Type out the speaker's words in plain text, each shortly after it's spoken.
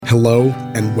Hello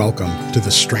and welcome to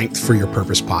the Strength for Your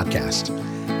Purpose podcast.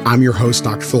 I'm your host,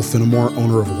 Dr. Phil Finnemore,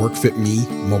 owner of WorkFit.me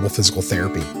Mobile Physical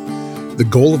Therapy. The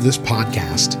goal of this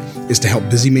podcast is to help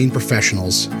busy Maine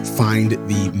professionals find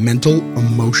the mental,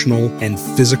 emotional, and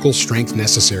physical strength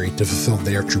necessary to fulfill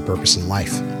their true purpose in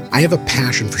life. I have a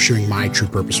passion for sharing my true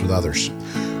purpose with others.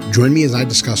 Join me as I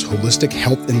discuss holistic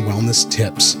health and wellness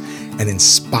tips and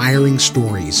inspiring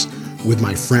stories with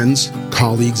my friends,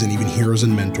 colleagues, and even heroes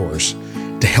and mentors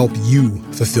to help you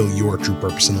fulfill your true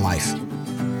purpose in life.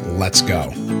 Let's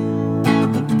go.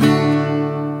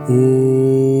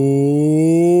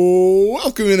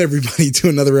 Welcome in, everybody, to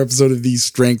another episode of the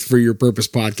Strength for Your Purpose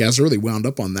podcast. I really wound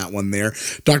up on that one there.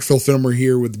 Dr. Phil Finnemore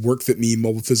here with WorkFit.me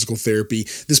Mobile Physical Therapy.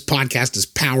 This podcast is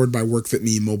powered by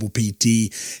WorkFit.me Mobile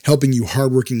PT, helping you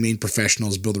hardworking Maine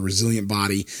professionals build a resilient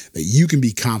body that you can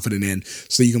be confident in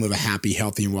so you can live a happy,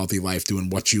 healthy, and wealthy life doing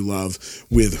what you love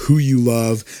with who you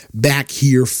love. Back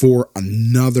here for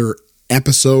another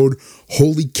episode.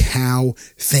 Holy cow,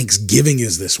 Thanksgiving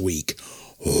is this week.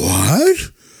 What?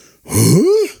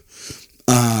 Huh?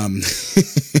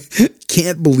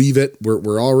 Can't believe it.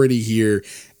 We're already here,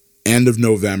 end of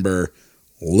November,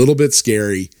 a little bit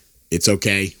scary. It's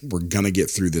okay. We're going to get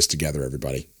through this together,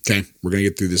 everybody. Okay. We're going to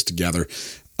get through this together.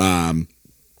 I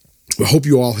hope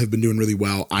you all have been doing really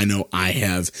well. I know I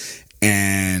have.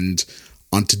 And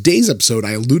on today's episode,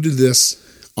 I alluded to this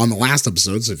on the last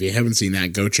episode. So if you haven't seen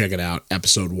that, go check it out.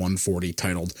 Episode 140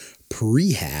 titled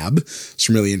Prehab.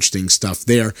 Some really interesting stuff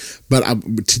there. But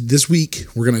this week,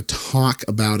 we're going to talk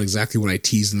about exactly what I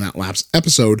teased in that last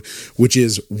episode, which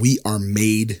is we are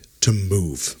made to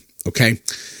move. Okay?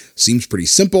 Seems pretty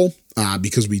simple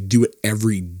because we do it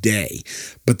every day.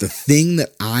 But the thing that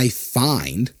I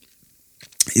find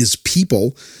is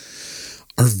people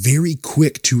are very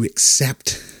quick to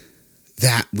accept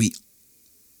that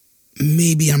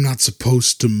maybe I'm not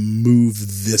supposed to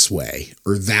move this way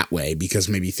or that way because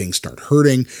maybe things start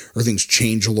hurting or things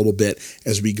change a little bit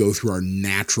as we go through our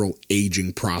natural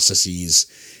aging processes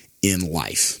in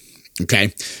life.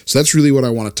 Okay. So that's really what I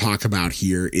want to talk about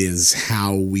here is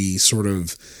how we sort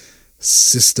of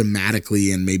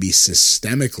systematically and maybe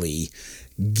systemically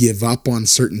give up on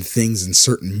certain things and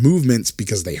certain movements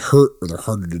because they hurt or they're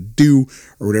harder to do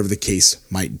or whatever the case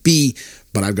might be.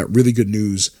 But I've got really good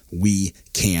news. We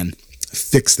can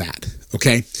fix that.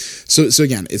 Okay. So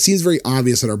again, it seems very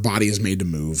obvious that our body is made to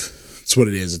move. It's what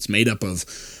it is. It's made up of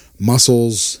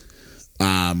muscles,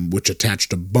 which attach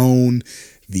to bone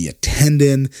via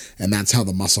tendon, and that's how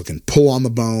the muscle can pull on the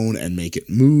bone and make it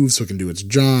move so it can do its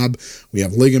job. We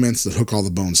have ligaments that hook all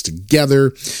the bones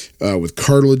together with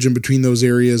cartilage in between those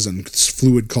areas and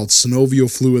fluid called synovial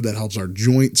fluid that helps our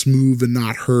joints move and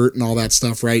not hurt and all that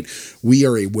stuff, right? We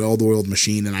are a well-oiled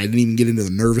machine, and I didn't even get into the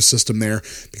nervous system there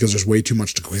because there's way too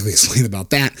much to quickly explain about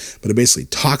that, but it basically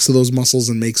talks to those muscles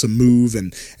and makes them move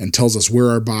and tells us where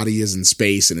our body is in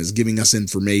space and is giving us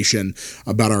information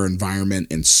about our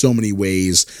environment in so many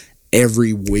ways.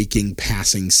 Every waking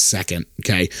passing second,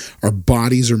 okay? Our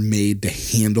bodies are made to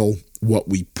handle what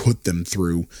we put them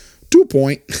through to a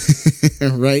point,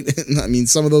 right? I mean,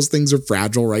 some of those things are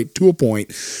fragile, right? To a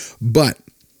point, but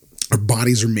our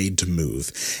bodies are made to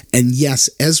move. And yes,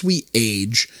 as we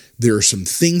age, there are some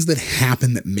things that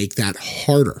happen that make that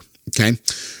harder, okay?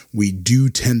 We do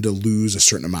tend to lose a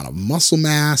certain amount of muscle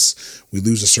mass. We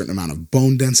lose a certain amount of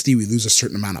bone density. We lose a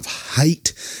certain amount of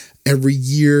height every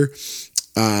year.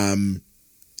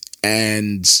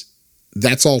 And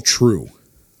that's all true,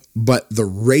 but the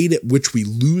rate at which we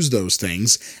lose those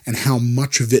things and how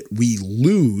much of it we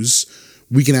lose,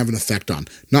 we can have an effect on.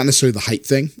 Not necessarily the height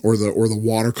thing or the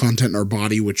water content in our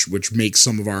body, which makes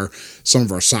some of our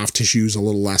soft tissues a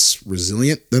little less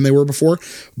resilient than they were before.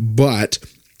 But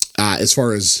as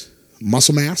far as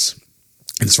muscle mass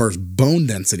and as far as bone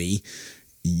density,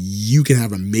 you can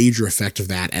have a major effect of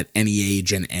that at any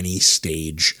age and any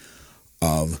stage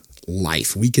of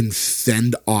life. We can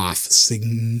fend off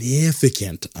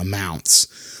significant amounts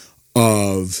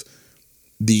of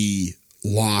the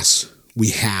loss we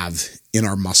have in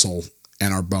our muscle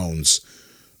and our bones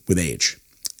with age.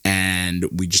 And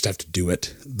we just have to do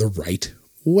it the right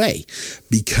way.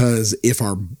 Because if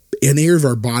an area of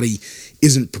our body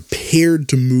isn't prepared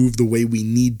to move the way we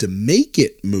need to make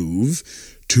it move,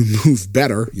 to move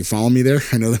better. You follow me there?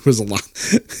 I know there was a lot.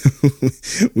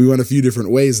 We went a few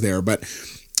different ways there, but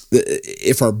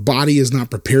if our body is not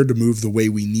prepared to move the way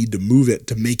we need to move it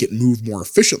to make it move more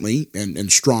efficiently and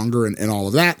stronger and all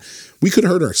of that, we could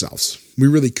hurt ourselves. We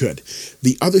really could.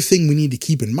 The other thing we need to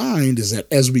keep in mind is that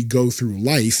as we go through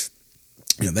life,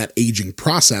 that aging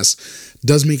process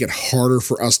does make it harder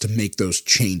for us to make those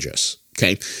changes.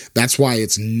 Okay. That's why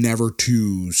it's never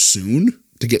too soon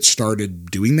to get started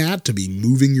doing that, to be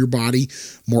moving your body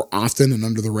more often and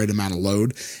under the right amount of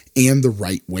load and the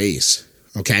right ways.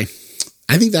 Okay.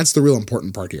 I think that's the real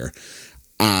important part here.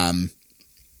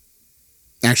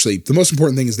 Actually, the most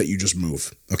important thing is that you just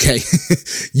move. Okay.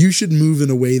 You should move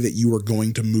in a way that you are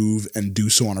going to move and do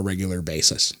so on a regular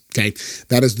basis. Okay.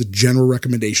 That is the general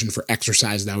recommendation for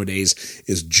exercise nowadays,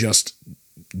 is just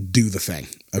do the thing.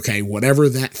 Okay. Whatever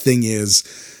that thing is,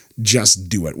 just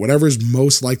do it. Whatever is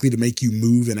most likely to make you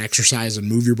move and exercise and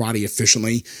move your body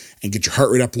efficiently and get your heart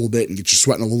rate up a little bit and get you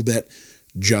sweating a little bit,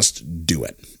 just do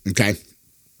it. Okay.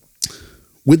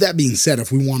 With that being said,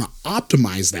 if we want to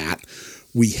optimize that,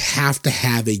 we have to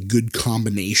have a good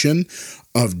combination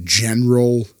of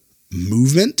general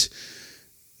movement,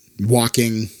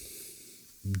 walking,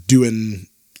 doing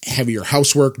heavier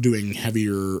housework, doing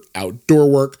heavier outdoor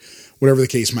work, whatever the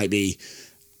case might be,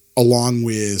 along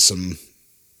with some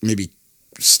maybe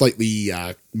slightly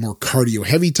more cardio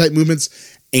heavy type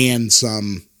movements and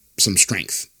some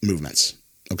strength movements.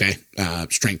 Okay.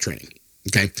 Strength training.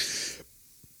 Okay.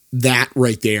 That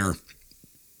right there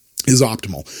is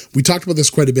optimal. We talked about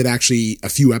this quite a bit, actually, a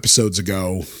few episodes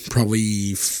ago,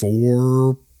 probably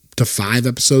 4 to 5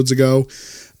 episodes ago,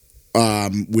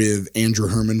 with Andrew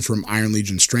Herman from Iron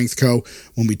Legion Strength Co.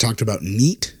 when we talked about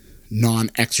NEAT,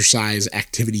 non-exercise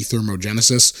activity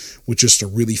thermogenesis, which is just a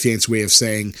really fancy way of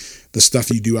saying the stuff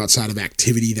you do outside of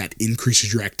activity that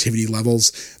increases your activity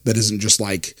levels, that isn't just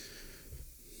like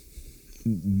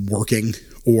working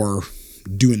or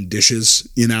doing dishes,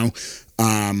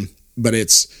 but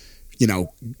it's,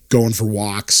 going for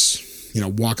walks,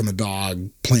 walking the dog,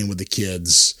 playing with the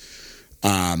kids,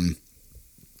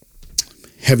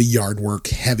 heavy yard work,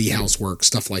 heavy housework,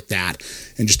 stuff like that,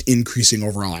 and just increasing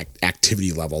overall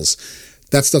activity levels.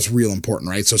 That stuff's real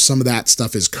important, right? So some of that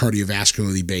stuff is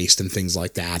cardiovascularly based and things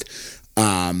like that.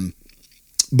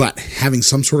 But having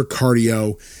some sort of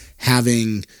cardio,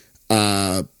 having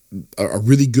a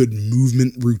really good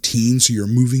movement routine, so you're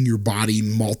moving your body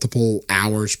multiple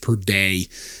hours per day,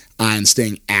 and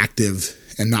staying active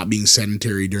and not being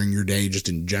sedentary during your day, just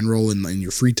in general and in your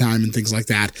free time and things like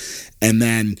that. And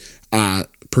then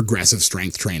progressive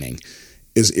strength training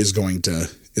is going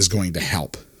to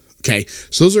help. Okay,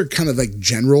 so those are kind of like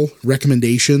general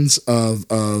recommendations of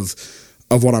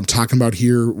what I'm talking about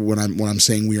here when I'm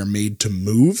saying we are made to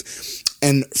move.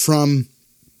 And from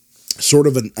sort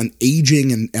of an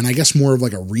aging and I guess more of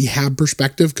like a rehab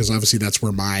perspective, because obviously that's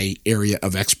where my area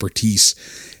of expertise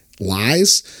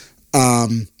lies.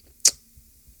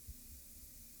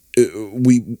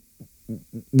 We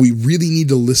really need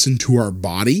to listen to our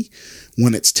body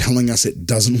when it's telling us it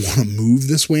doesn't want to move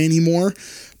this way anymore,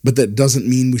 but that doesn't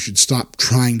mean we should stop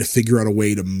trying to figure out a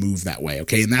way to move that way.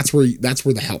 Okay. And that's where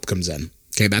the help comes in.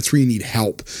 Okay. That's where you need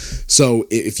help. So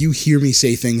if you hear me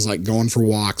say things like going for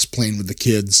walks, playing with the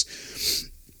kids,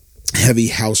 heavy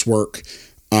housework,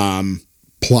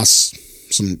 plus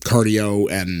some cardio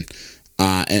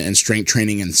and strength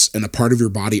training, and a part of your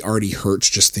body already hurts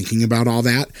just thinking about all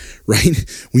that,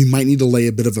 right? We might need to lay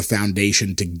a bit of a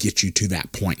foundation to get you to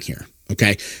that point here.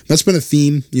 Okay. That's been a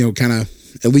theme, kind of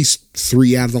at least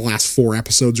 3 out of the last 4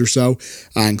 episodes or so,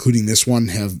 including this one,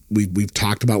 we've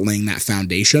talked about laying that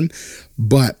foundation,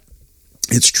 but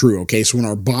it's true. Okay. So when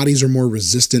our bodies are more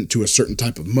resistant to a certain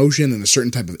type of motion and a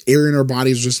certain type of area in our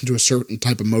body is resistant to a certain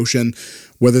type of motion,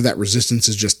 whether that resistance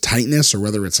is just tightness or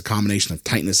whether it's a combination of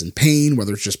tightness and pain,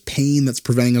 whether it's just pain that's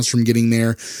preventing us from getting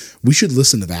there, we should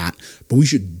listen to that, but we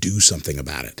should do something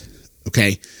about it.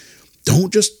 Okay.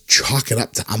 Don't just chalk it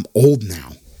up to I'm old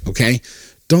now. Okay.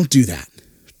 Don't do that.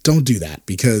 Don't do that,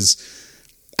 because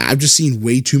I've just seen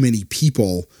way too many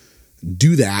people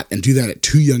do that and do that at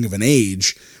too young of an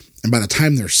age. And by the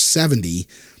time they're 70,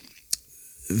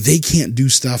 they can't do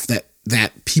stuff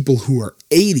that people who are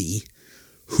 80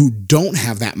 who don't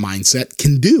have that mindset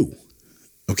can do.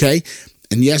 Okay.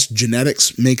 And yes,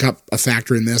 genetics make up a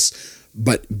factor in this,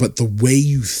 but the way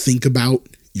you think about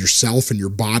yourself and your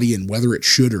body and whether it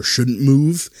should or shouldn't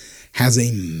move has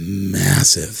a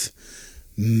massive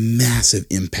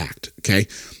impact. Okay.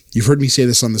 You've heard me say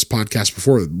this on this podcast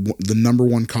before. The number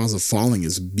one cause of falling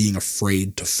is being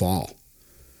afraid to fall.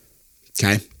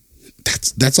 Okay.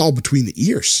 That's all between the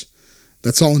ears.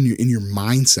 That's all in your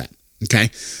mindset.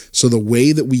 Okay. So the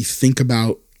way that we think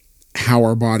about how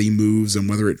our body moves and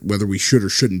whether we should or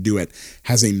shouldn't do it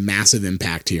has a massive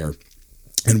impact here.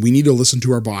 And we need to listen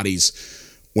to our bodies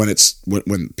when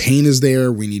pain is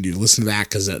there. We need to listen to that,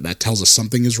 because that tells us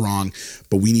something is wrong,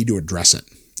 but we need to address it.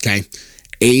 Okay.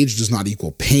 Age does not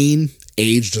equal pain.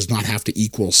 Age does not have to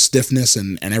equal stiffness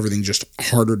and everything just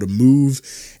harder to move.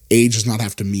 Age does not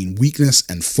have to mean weakness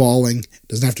and falling. It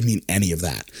doesn't have to mean any of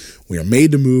that. We are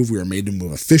made to move. We are made to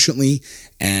move efficiently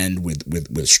and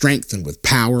with strength and with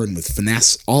power and with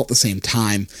finesse all at the same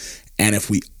time. And if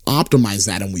we optimize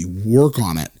that and we work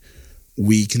on it,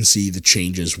 we can see the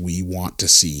changes we want to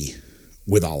see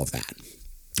with all of that.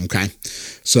 Okay?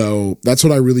 So that's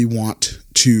what I really want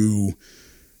to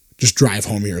just drive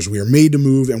home here is we are made to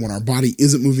move, and when our body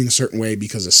isn't moving a certain way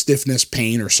because of stiffness,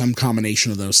 pain, or some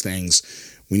combination of those things,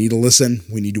 we need to listen,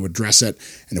 we need to address it,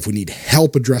 and if we need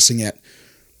help addressing it,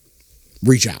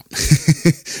 reach out.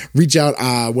 Reach out,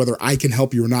 whether I can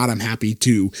help you or not. I'm happy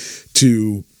to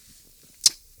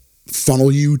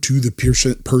funnel you to the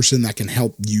person that can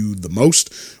help you the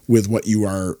most with what you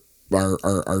are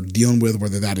dealing with,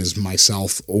 whether that is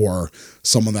myself or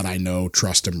someone that I know,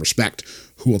 trust, and respect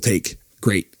who will take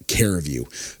great care of you.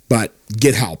 But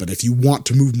get help. And if you want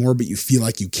to move more but you feel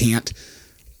like you can't,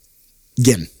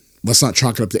 again, let's not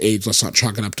chalk it up to age. Let's not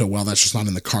chalk it up to, well, that's just not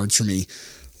in the cards for me.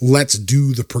 Let's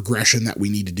do the progression that we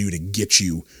need to do to get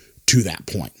you to that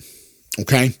point.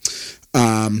 Okay?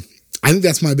 I think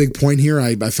that's my big point here.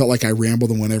 I felt like I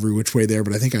rambled and went every which way there,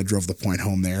 but I think I drove the point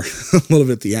home there a little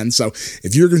bit at the end. So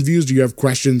if you're confused or you have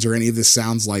questions or any of this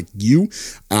sounds like you,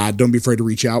 don't be afraid to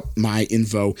reach out. My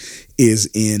info is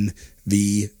in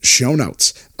the show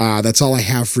notes. That's all I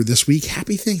have for this week.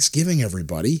 Happy Thanksgiving,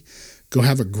 everybody. Go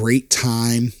have a great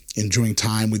time enjoying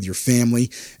time with your family,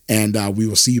 and we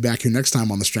will see you back here next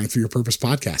time on the Strength for Your Purpose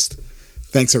podcast.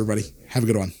 Thanks, everybody. Have a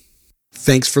good one.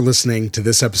 Thanks for listening to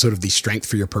this episode of the Strength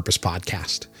for Your Purpose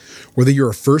podcast. Whether you're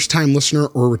a first-time listener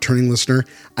or a returning listener,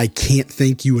 I can't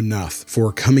thank you enough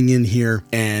for coming in here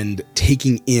and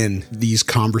taking in these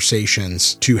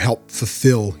conversations to help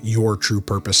fulfill your true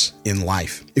purpose in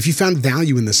life. If you found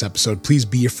value in this episode, please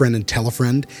be a friend and tell a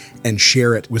friend and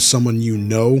share it with someone you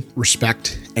know,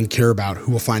 respect, and care about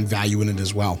who will find value in it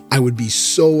as well. I would be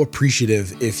so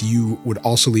appreciative if you would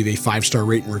also leave a 5-star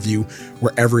rate and review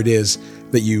wherever it is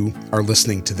that you are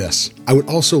listening to this. I would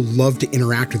also love to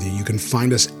interact with you. You can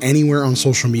find us anywhere on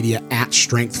social media at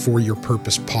Strength for Your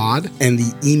Purpose Pod, and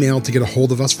the email to get a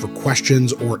hold of us for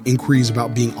questions or inquiries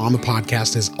about being on the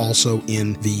podcast is also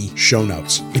in the show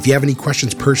notes. If you have any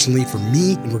questions personally for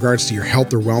me in regards to your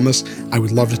health or wellness, I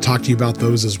would love to talk to you about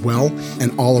those as well,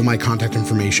 and all of my contact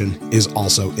information is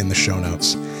also in the show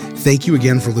notes. Thank you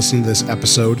again for listening to this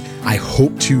episode. I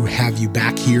hope to have you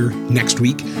back here next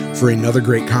week for another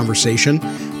great conversation.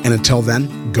 And until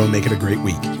then, go make it a great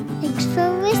week. Thanks for